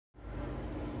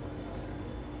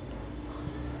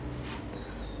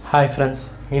Hi friends,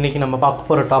 இன்னைக்கு நம்ம பார்க்க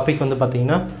போற டாபிக் வந்து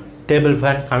பாத்தீங்கன்னா டேபிள்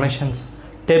ஃபேன் கனெக்ஷன்ஸ்.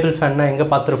 டேபிள் ஃபேன்னா எங்க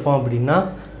பார்த்திருப்போம் அப்படினா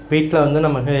வீட்ல வந்து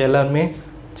நமக்கு எல்லாரும்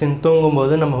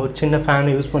தூங்கும்போது நம்ம ஒரு சின்ன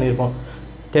ஃபேன் யூஸ் பண்ணிருப்போம்.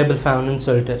 டேபிள் ஃபேன்னு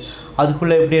சொல்லிட்டு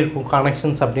அதுக்குள்ள எப்படி இருக்கும்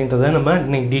கனெக்ஷன்ஸ் அப்படின்றத நம்ம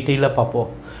இன்னைக்கு டீடைலா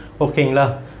பார்ப்போம். ஓகேங்களா?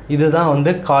 இதுதான்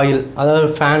வந்து காயில், அதாவது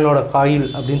ஃபேனோட காயில்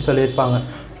அப்படினு சொல்லிருப்பாங்க.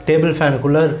 டேபிள்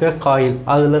ஃபேனுக்குள்ள இருக்க காயில்,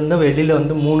 அதுல இருந்து வெளியில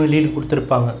வந்து 3 லீட்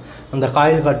கொடுத்திருப்பாங்க. அந்த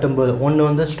காயில் கட்டும்போது ஒன்னு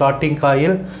வந்து ஸ்டார்டிங்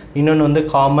காயில், இன்னொன்னு வந்து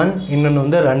காமன், இன்னொன்னு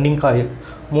வந்து ரன்னிங் காயில்.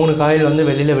 3 காயில் வந்து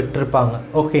வெளியில விட்டுருப்பாங்க.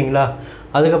 ஓகேங்களா?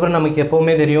 அதுக்கப்புறம் நமக்கு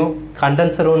எப்பவுமே தெரியும்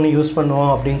கண்டென்சர் ஒன்று யூஸ்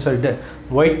பண்ணுவோம் அப்படின்னு சொல்லிட்டு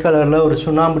ஒயிட் கலரில் ஒரு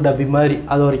சுண்ணாம்பு டப்பி மாதிரி,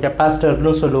 அது ஒரு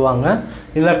கெப்பாசிட்டர்னு சொல்லுவாங்க,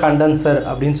 இல்லை கண்டென்சர்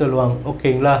அப்படின்னு சொல்லுவாங்க.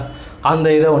 ஓகேங்களா? அந்த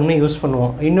இதை ஒன்று யூஸ்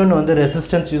பண்ணுவோம். இன்னொன்று வந்து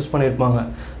ரெசிஸ்டன்ஸ் யூஸ் பண்ணியிருப்பாங்க.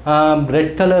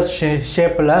 ரெட் கலர்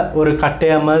ஷேப்பில் ஒரு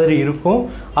கட்டையாக மாதிரி இருக்கும்,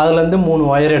 அதுலேருந்து 3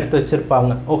 ஒயர் எடுத்து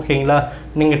வச்சுருப்பாங்க. ஓகேங்களா?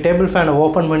 நீங்கள் டேபிள் ஃபேனை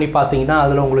ஓப்பன் பண்ணி பார்த்தீங்கன்னா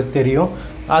அதில் உங்களுக்கு தெரியும்,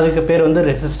 அதுக்கு பேர் வந்து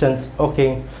ரெசிஸ்டன்ஸ். ஓகே,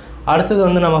 அடுத்தது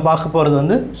வந்து நம்ம பார்க்க போகிறது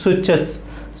வந்து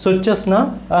சுவிட்சஸ்னால்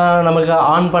நமக்கு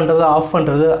ஆன் பண்ணுறது ஆஃப்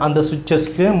பண்ணுறது. அந்த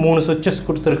சுவிட்சஸ்க்கு 3 சுவிட்சஸ்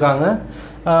கொடுத்துருக்காங்க,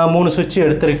 3 சுவிட்ச்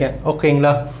எடுத்திருக்கேன்.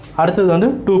 ஓகேங்களா? அடுத்தது வந்து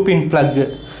 2 பின் ப்ளக்கு.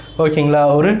 ஓகேங்களா?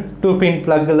 ஒரு 2 பின்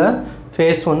ப்ளக்கில்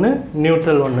ஃபேஸ் ஒன்று,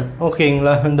 நியூட்ரல் ஒன்று.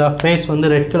 ஓகேங்களா? இந்த ஃபேஸ் வந்து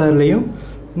ரெட் கலர்லேயும்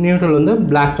நியூட்ரல் வந்து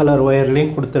பிளாக் கலர்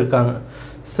ஒயர்லேயும் கொடுத்துருக்காங்க.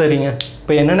 சரிங்க,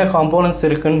 இப்போ என்னென்ன காம்போனன்ட்ஸ்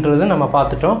இருக்குன்றது நம்ம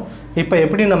பார்த்துட்டோம். இப்போ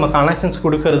எப்படி நம்ம கனெக்ஷன்ஸ்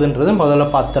கொடுக்கறதுன்றது முதல்ல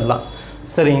பார்த்துடலாம்.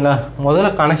 சரிங்களா? முதல்ல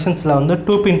கனெக்ஷன்ஸில் வந்து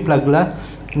 2 பின் ப்ளக்கில்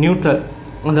நியூட்ரல்,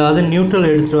 அதாவது நியூட்ரல்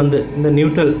எடுத்துகிட்டு வந்து, இந்த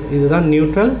நியூட்ரல் இதுதான்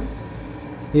நியூட்ரல்,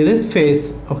 இது ஃபேஸ்.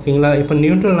 ஓகேங்களா? இப்போ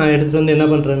நியூட்ரல் நான் எடுத்துகிட்டு வந்து என்ன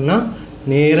பண்ணுறேன்னா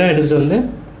நேராக எடுத்துகிட்டு வந்து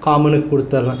காமனுக்கு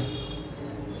கொடுத்துட்றேன்.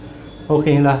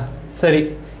 ஓகேங்களா? சரி,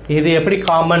 இது எப்படி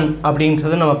காமன்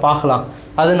அப்படின்றத நம்ம பார்க்கலாம்,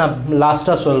 அது நான்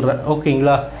லாஸ்ட்டாக சொல்கிறேன்.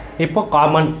 ஓகேங்களா? இப்போ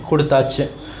காமன் கொடுத்தாச்சு.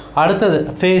 அடுத்தது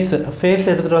ஃபேஸ்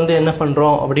எடுத்துகிட்டு வந்து என்ன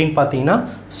பண்ணுறோம் அப்படின்னு பார்த்தீங்கன்னா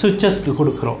சுவிட்சஸ்க்கு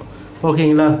கொடுக்குறோம்.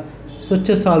 ஓகேங்களா?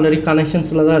 சுவிட்சஸ் ஆல்ரெடி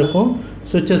கனெக்ஷன்ஸில் தான் இருக்கும்.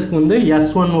 சுவிட்சஸ்க்கு வந்து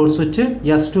S1 ஒரு சுவிட்சு,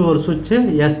 S2 ஒரு சுவிட்சு,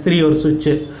 S3 ஒரு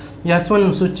சுவிட்சு. S1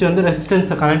 சுவிட்ச் வந்து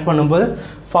ரெசிஸ்டன்ஸை கனெக்ட் பண்ணும்போது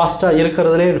ஃபாஸ்ட்டாக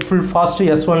இருக்கிறதுலே ஃபுல் ஃபாஸ்ட்டு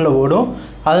S1ல் ஓடும்.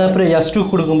 அதுக்கப்புறம் S2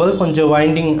 கொடுக்கும்போது கொஞ்சம்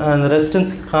வைண்டிங் அந்த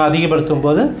ரெசிஸ்டன்ஸ் அதிகப்படுத்தும்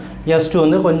போது S2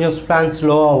 வந்து கொஞ்சம் ஸ்பேன்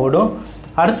ஸ்லோவாக ஓடும்.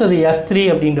 அடுத்தது S3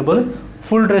 அப்படின்ற போது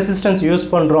ஃபுல் ரெசிஸ்டன்ஸ் யூஸ்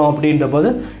பண்ணுறோம் அப்படின்ற போது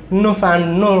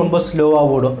இன்னும் ரொம்ப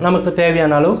ஸ்லோவாக ஓடும். நமக்கு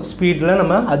தேவையான அளவு ஸ்பீடில்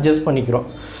நம்ம அட்ஜஸ்ட் பண்ணிக்கிறோம்.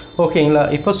 ஓகேங்களா?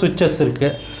 இப்போ சுவிட்சஸ்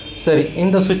இருக்குது. சரி,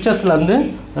 இந்த சுவிட்சஸில் வந்து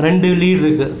 2 லீட்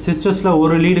இருக்குது. சுவிட்சஸில்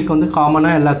ஒரு லீடுக்கு வந்து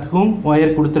காமனாக எல்லாத்துக்கும்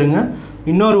ஒயர் கொடுத்துருங்க.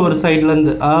 ஒரு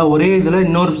சைட்லேருந்து ஒரே இதில்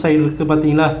இன்னொரு சைடு இருக்குது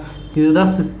பார்த்தீங்களா, இதுதான்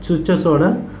சுவிட்சஸோட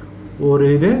ஒரு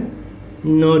இது,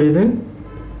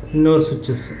 இன்னொரு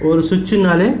சுவிட்சஸ். ஒரு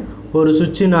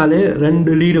சுவிட்சுனாலே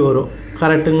 2 லீடு வரும்.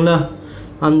 கரெக்டுங்களா?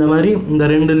 அந்த மாதிரி இந்த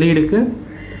 2 லீடுக்கு,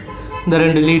 இந்த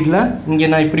 2 லீடில்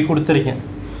இங்கே நான் இப்படி கொடுத்துருக்கேன்.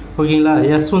 ஓகேங்களா?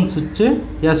 S1 சுவிட்சு,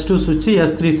 S2 சுவிட்சு,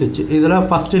 S3 சுவிட்சு. இதில்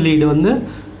ஃபஸ்ட்டு லீடு வந்து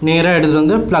நேராக எடுத்துகிட்டு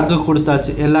வந்து ப்ளக்கு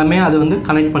கொடுத்தாச்சு. எல்லாமே அது வந்து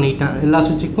கனெக்ட் பண்ணிட்டேன், எல்லா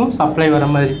சுவிட்சுக்கும் சப்ளை வர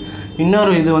மாதிரி.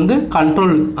 இன்னொரு இது வந்து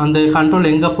கண்ட்ரோல். அந்த கண்ட்ரோல்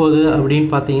எங்கே போகுது அப்படின்னு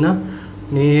பார்த்தீங்கன்னா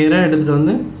நேராக எடுத்துகிட்டு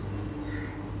வந்து,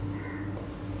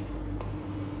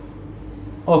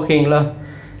 ஓகேங்களா?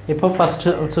 இப்போ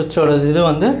ஃபஸ்ட்டு சுவிட்சோட இது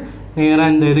வந்து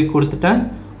நேராக இந்த இதுக்கு கொடுத்துட்டேன்.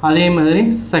 அதே மாதிரி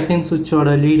செகண்ட்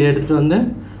சுவிட்சோட லீடு எடுத்துகிட்டு வந்து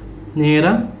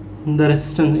நேராக இந்த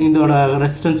இதோட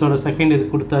ரெசிஸ்டன்ஸோட செகண்ட் இது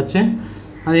கொடுத்தாச்சு.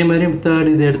 அதே மாதிரி தேர்ட்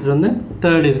இது எடுத்துகிட்டு வந்து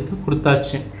தேர்ட் இதுக்கு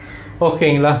கொடுத்தாச்சு.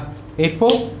 ஓகேங்களா?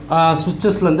 இப்போது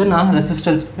சுவிட்சஸ்லேருந்து நான்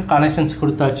ரெசிஸ்டன்ஸுக்கு கனெக்ஷன்ஸ்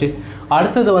கொடுத்தாச்சு.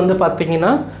 அடுத்தது வந்து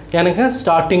பார்த்திங்கன்னா எனக்கு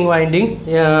ஸ்டார்டிங் வைண்டிங்,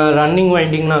 ரன்னிங்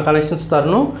வைண்டிங் நான் கனெக்ஷன்ஸ்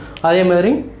தரணும். அதே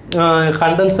மாதிரி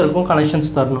கண்டென்சருக்கும்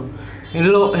கனெக்ஷன்ஸ் தரணும்.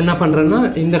 என்ன பண்ணுறேன்னா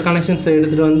இந்த கனெக்ஷன்ஸை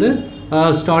எடுத்துகிட்டு வந்து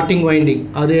ஸ்டார்டிங் வைண்டிங்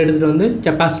அது எடுத்துகிட்டு வந்து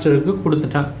கெப்பாசிட்டருக்கு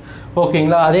கொடுத்துட்டேன்.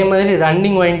 ஓகேங்களா? அதே மாதிரி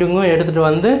ரன்னிங் வைண்டிங்கும் எடுத்துகிட்டு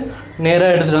வந்து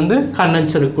நேராக எடுத்துகிட்டு வந்து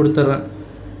கண்டென்சருக்கு கொடுத்துட்றேன்.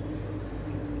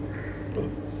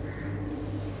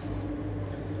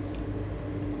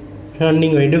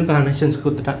 ரன்னிங் வைண்டிங் கனெக்ஷன்ஸ்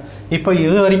கொடுத்துட்டேன். இப்போ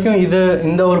இது வரைக்கும்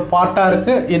இந்த ஒரு பார்ட்டாக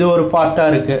இருக்குது, இது ஒரு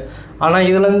பார்ட்டாக இருக்குது. ஆனால்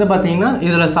இதுலேருந்து பார்த்தீங்கன்னா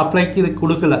இதில் சப்ளைக்கு இது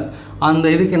கொடுக்கல. அந்த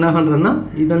இதுக்கு என்ன பண்ணுறேன்னா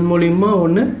இதன் மூலிமா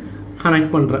ஒன்று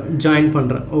கனெக்ட் பண்ணுறேன், ஜாயின்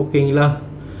பண்ணுறேன். ஓகேங்களா?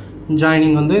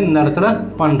 ஜாயினிங் வந்து இந்த இடத்துல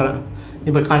பண்ணுறேன்.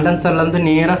 இப்போ கண்டென்சர்லேருந்து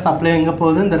நேராக சப்ளை எங்கே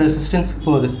போகுது, இந்த ரெசிஸ்டன்ஸுக்கு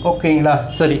போகுது. ஓகேங்களா?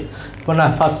 சரி, இப்போ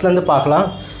நான் ஃபஸ்ட்லேருந்து பார்க்கலாம்.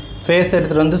 ஃபேஸ்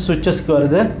எடுத்துகிட்டு வந்து சுவிட்சஸ்க்கு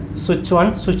வருது. சுவிட்ச்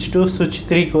 1, சுவிட்ச் 2, சுவிட்ச்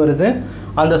 3க்கு வருது.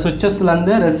 அந்த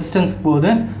சுவிட்சஸ்லேருந்து ரெசிஸ்டன்ஸ்க்கு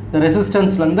போகுது. இந்த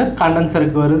ரெசிஸ்டன்ஸ்லேருந்து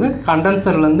கண்டென்சருக்கு வருது.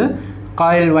 கண்டென்சர்லேருந்து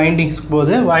காயில் வைண்டிங்ஸ்க்கு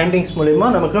போகுது. வைண்டிங்ஸ் மூலிமா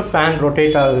நமக்கு ஃபேன்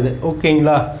ரொட்டேட் ஆகுது.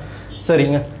 ஓகேங்களா?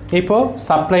 சரிங்க, இப்போது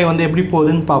சப்ளை வந்து எப்படி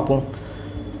போகுதுன்னு பார்ப்போம்.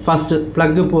 First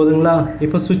plug போகுதுங்களா?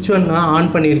 இப்போ சுவிட்ச் நான் ஆன்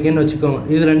பண்ணியிருக்கேன்னு வச்சுக்கோங்க.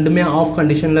 இது ரெண்டுமே ஆஃப்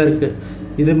கண்டிஷனில் இருக்குது.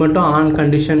 இது மட்டும் ஆன்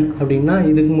கண்டிஷன் அப்படின்னா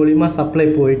இதுக்கு மூலிமா சப்ளை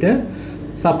போயிட்டு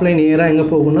சப்ளை நேராக எங்கே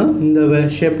போகும்னா இந்த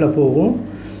ஷேப்பில் போகும்.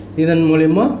 இதன்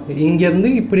மூலிமா இங்கேருந்து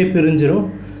இப்படி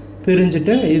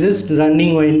பிரிஞ்சுட்டு இது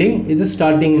ரன்னிங் வைண்டிங், இது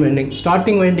ஸ்டார்டிங் வைண்டிங்.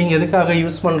 ஸ்டார்டிங் வைண்டிங் எதுக்காக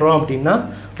யூஸ் பண்ணுறோம் அப்படின்னா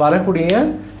வரக்கூடிய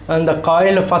அந்த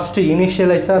காயிலை ஃபஸ்ட்டு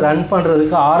இனிஷியலைஸாக ரன்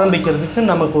பண்ணுறதுக்கு ஆரம்பிக்கிறதுக்கு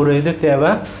நமக்கு ஒரு இது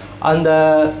தேவை,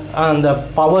 அந்த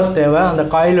பவர் தேவை, அந்த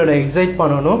காயிலோட எக்ஸைட்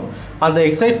பண்ணணும். அந்த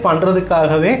எக்ஸைட்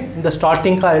பண்ணுறதுக்காகவே இந்த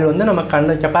ஸ்டார்டிங் காயில் வந்து நம்ம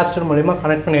கெப்பாசிட்டர் மூலிமா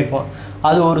கனெக்ட் பண்ணியிருக்கோம்.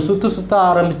 அது ஒரு சுற்ற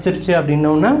ஆரம்பிச்சிருச்சு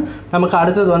அப்படின்னோன்னா நமக்கு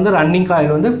அடுத்தது வந்து ரன்னிங்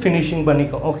காயில் வந்து ஃபினிஷிங்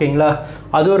பண்ணிக்கும். ஓகேங்களா,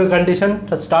 அது ஒரு கண்டிஷன்.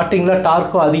 ஸ்டார்டிங்கில்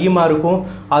டார்க்கும் அதிகமாக இருக்கும்,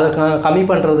 அதை கம்மி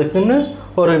பண்ணுறதுக்குன்னு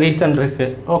ஒரு ரீசன்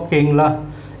இருக்குது. ஓகேங்களா,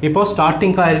 இப்போது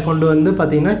ஸ்டார்டிங் காயில் கொண்டு வந்து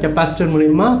பார்த்திங்கன்னா கெப்பாசிட்டர்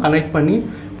மூலிமா கனெக்ட் பண்ணி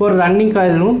இப்போ ஒரு ரன்னிங்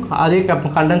காயிலும் அதே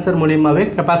கண்டென்சர் மூலியமாகவே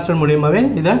கெப்பாசிட்டர் மூலியமாகவே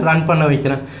இதை ரன் பண்ண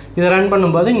வைக்கிறேன். இதை ரன்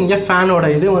பண்ணும்போது இங்கே ஃபேனோட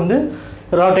இது வந்து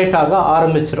ரொட்டேட் ஆக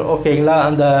ஆரம்பிச்சிடும். ஓகேங்களா,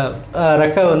 அந்த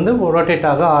ரெக்கை வந்து ரொட்டேட்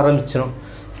ஆக ஆரம்பிச்சிடும்.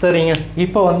 சரிங்க,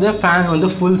 இப்போ வந்து ஃபேன் வந்து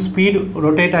ஃபுல் ஸ்பீடு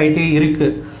ரொட்டேட் ஆகிட்டே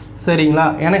இருக்குது. சரிங்களா,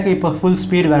 எனக்கு இப்போ ஃபுல்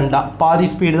ஸ்பீடு வேண்டாம், பாதி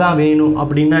ஸ்பீடு தான் வேணும்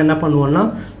அப்படின்னா என்ன பண்ணுவோன்னா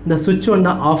இந்த சுவிட்ச்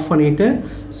ஒன்றை ஆஃப் பண்ணிவிட்டு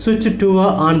சுவிட்ச் 2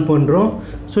 ஆன் பண்ணுறோம்.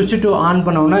 சுவிட்ச் 2 ஆன்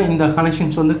பண்ணோன்னா இந்த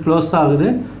கனெக்ஷன்ஸ் வந்து க்ளோஸ் ஆகுது.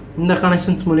 இந்த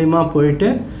கனெக்ஷன்ஸ் மூலிமா போயிட்டு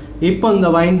இப்போ இந்த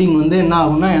வைண்டிங் வந்து என்ன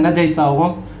ஆகும்னா எனர்ஜைஸ்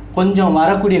ஆகும். கொஞ்சம்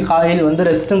வரக்கூடிய காயில் வந்து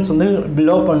ரெசிஸ்டன்ஸ் வந்து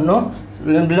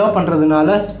பிலோ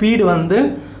பண்ணுறதுனால ஸ்பீடு வந்து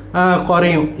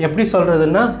குறையும். எப்படி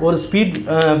சொல்கிறதுன்னா ஒரு ஸ்பீட்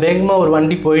வேகமாக ஒரு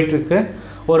வண்டி போயிட்டுருக்கு,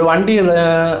 ஒரு வண்டி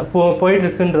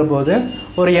போயிட்டுருக்குன்ற போது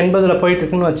ஒரு 80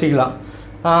 போயிட்டுருக்குன்னு வச்சுக்கலாம்.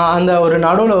 அந்த ஒரு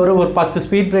நடுவில் ஒரு 10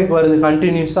 ஸ்பீட் பிரேக் வருது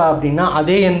கண்டினியூஸாக அப்படின்னா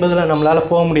அதே 80 நம்மளால்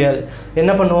போக முடியாது.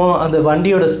 என்ன பண்ணுவோம், அந்த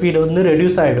வண்டியோட ஸ்பீடு வந்து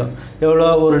ரெடியூஸ் ஆகிடும். எவ்வளோ,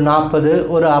 ஒரு 40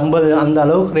 ஒரு 50 அந்த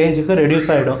அளவுக்கு ரேஞ்சுக்கு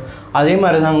ரெடியூஸ் ஆகிடும். அதே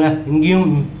மாதிரி தாங்க இங்கேயும்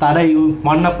தடை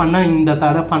இந்த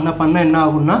தடை பண்ண என்ன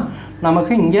ஆகும்னா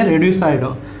நமக்கு இங்கே ரெடியூஸ்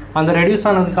ஆகிடும். அந்த ரெடியூஸ்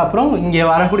ஆனதுக்கப்புறம் இங்கே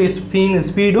வரக்கூடிய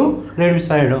ஸ்பீடும்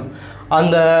ரெடியூஸ் ஆகிடும்.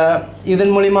 அந்த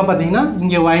இதன் மூலிமா பார்த்திங்கன்னா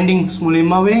இங்கே வைண்டிங்ஸ்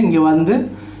மூலிமாவே இங்கே வந்து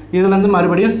இதுலேருந்து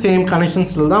மறுபடியும் சேம்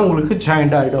கனெக்ஷன்ஸில் தான் உங்களுக்கு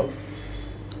ஜாயிண்ட் ஆகிடும்.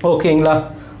 ஓகேங்களா,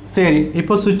 சரி,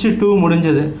 இப்போ சுவிட்சு 2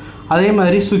 முடிஞ்சது. அதே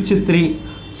மாதிரி சுவிட்சு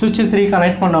 3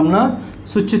 கனெக்ட் பண்ணோம்னா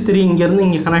சுவிட்சு 3 இங்கேருந்து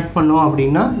இங்கே கனெக்ட் பண்ணோம்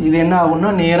அப்படின்னா இது என்ன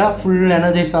ஆகும்னா நேராக ஃபுல்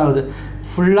எனர்ஜைஸ் ஆகுது.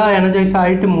 ஃபுல்லாக எனர்ஜைஸ்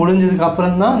ஆகிட்டு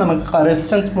முடிஞ்சதுக்கப்புறம் தான் நமக்கு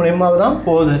ரெசிஸ்டன்ஸ் மூலியமாக தான்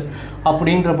போகுது.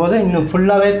 அப்படின்ற போது இன்னும்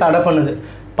ஃபுல்லாகவே தடை பண்ணுது.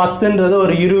 10ன்றது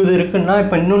ஒரு 20 இருக்குன்னா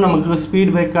இப்போ இன்னும் நமக்கு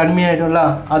ஸ்பீட் பிரேக் கம்மியாகிடும்ல.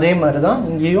 அதே மாதிரி தான்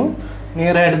இங்கேயும்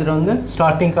நேராக எடுத்துகிட்டு வந்து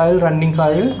ஸ்டார்டிங் காயில் ரன்னிங்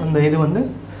காயில் அந்த இது வந்து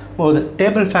போகுது.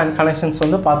 டேபிள் ஃபேன் கனெக்ஷன்ஸ்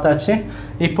வந்து பார்த்தாச்சு.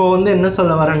 இப்போ வந்து என்ன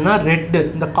சொல்ல வரேன்னா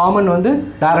இந்த காமன் வந்து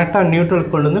டைரெக்டாக நியூட்ரல்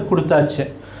கொண்டு வந்து கொடுத்தாச்சு.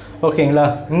 ஓகேங்களா,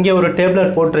 இங்கே ஒரு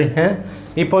டேபிளர் போட்டிருக்கேன்.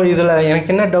 இப்போ இதில்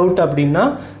எனக்கு என்ன டவுட் அப்படின்னா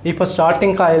இப்போ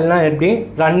ஸ்டார்டிங் காயில்னால் எப்படி,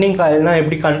 ரன்னிங் காயில்னால்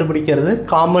எப்படி கண்டுபிடிக்கிறது,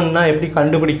 காமன்னா எப்படி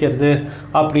கண்டுபிடிக்கிறது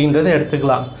அப்படின்றத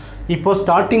எடுத்துக்கலாம். இப்போது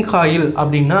ஸ்டார்டிங் காயில்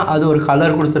அப்படின்னா அது ஒரு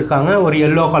கலர் கொடுத்துருக்காங்க, ஒரு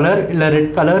எல்லோ கலர் இல்லை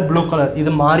ரெட் கலர் ப்ளூ கலர்,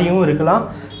 இது மாறியும் இருக்கலாம்,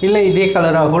 இல்லை இதே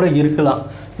கலராக கூட இருக்கலாம்.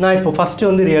 நான் இப்போ ஃபஸ்ட்டு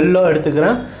வந்து எல்லோ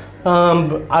எடுத்துக்கிறேன்,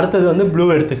 அடுத்தது வந்து ப்ளூ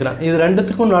எடுத்துக்கிறேன். இது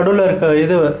ரெண்டுத்துக்கும் நடுவில் இருக்க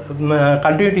இது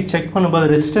கண்டினியூட்டி செக் பண்ணும்போது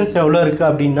ரெசிஸ்டன்ஸ் எவ்வளோ இருக்குது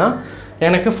அப்படின்னா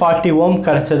எனக்கு 40 ஓம்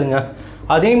கிடச்சதுங்க.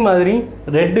 அதே மாதிரி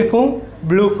ரெட்டுக்கும்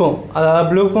ப்ளூக்கும், அதாவது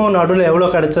ப்ளூக்கும் நடுவில் எவ்வளோ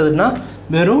கிடச்சதுன்னா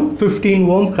வெறும் 15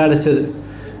 ஓம் கிடச்சது.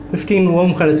 15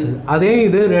 ஓம் கிடச்சிது. அதே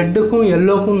இது ரெட்டுக்கும்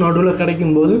எல்லோக்கும் நடுவில்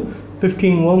கிடைக்கும்போது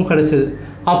 15 ஓம் கிடச்சிது.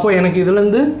 அப்போது எனக்கு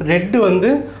இதுலேருந்து ரெட்டு வந்து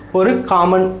ஒரு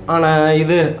காமன் ஆன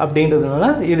இது அப்படின்றதுனால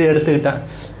இது எடுத்துக்கிட்டேன்.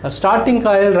 ஸ்டார்டிங்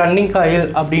காயில் ரன்னிங் காயில்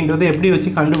அப்படின்றது எப்படி வச்சு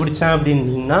கண்டுபிடிச்சேன்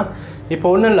அப்படின்னா இப்போ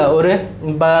ஒன்றும் இல்லை, ஒரு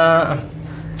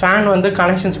ஃபேன் வந்து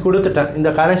கனெக்ஷன்ஸ் கொடுத்துட்டேன். இந்த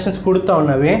கனெக்ஷன்ஸ்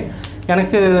கொடுத்தோன்னே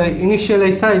எனக்கு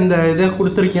இனிஷியலைஸாக இந்த இதை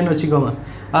கொடுத்துருக்கேன்னு வச்சுக்கோங்க.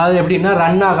 அதாவது எப்படின்னா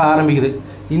ரன் ஆக ஆரம்பிக்குது,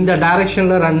 இந்த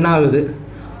டைரெக்ஷனில் ரன் ஆகுது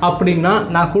அப்படின்னா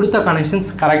நான் கொடுத்த கனெக்ஷன்ஸ்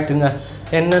கரெக்டுங்க.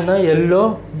 என்னென்னா எல்லோ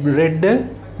ரெட்டு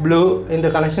ப்ளூ இந்த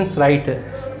கனெக்ஷன்ஸ் ரைட்டு.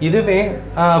 இதுவே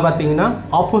பார்த்திங்கன்னா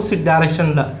ஆப்போசிட்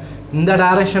டைரெக்ஷனில் இந்த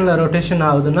டைரெக்ஷனில் ரொட்டேஷன்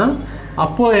ஆகுதுன்னா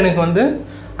அப்போது எனக்கு வந்து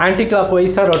ஆன்டி கிளாக்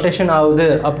வைஸாக ரொட்டேஷன் ஆகுது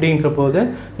அப்படின்ற போது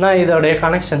நான் இதோடைய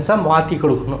கனெக்ஷன்ஸை மாற்றி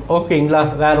கொடுக்கணும். ஓகேங்களா,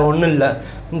 வேறு ஒன்றும் இல்லை.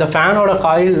 இந்த ஃபேனோட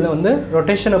காயில் வந்து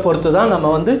ரொட்டேஷனை பொறுத்து தான் நம்ம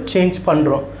வந்து சேஞ்ச்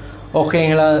பண்ணுறோம்.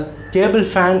 ஓகேங்களா, கேபிள்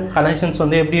ஃபேன் கனெக்ஷன்ஸ்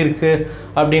வந்து எப்படி இருக்குது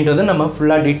அப்படின்றது நம்ம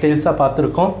ஃபுல்லாக டீட்டெயில்ஸாக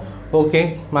பார்த்துருக்கோம். ஓகே,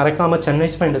 மறக்காமல் சென்னை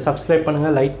ஸ்பைண்டை சப்ஸ்கிரைப்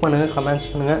பண்ணுங்கள், லைக் பண்ணுங்கள், கமெண்ட்ஸ்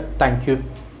பண்ணுங்கள். தேங்க்யூ.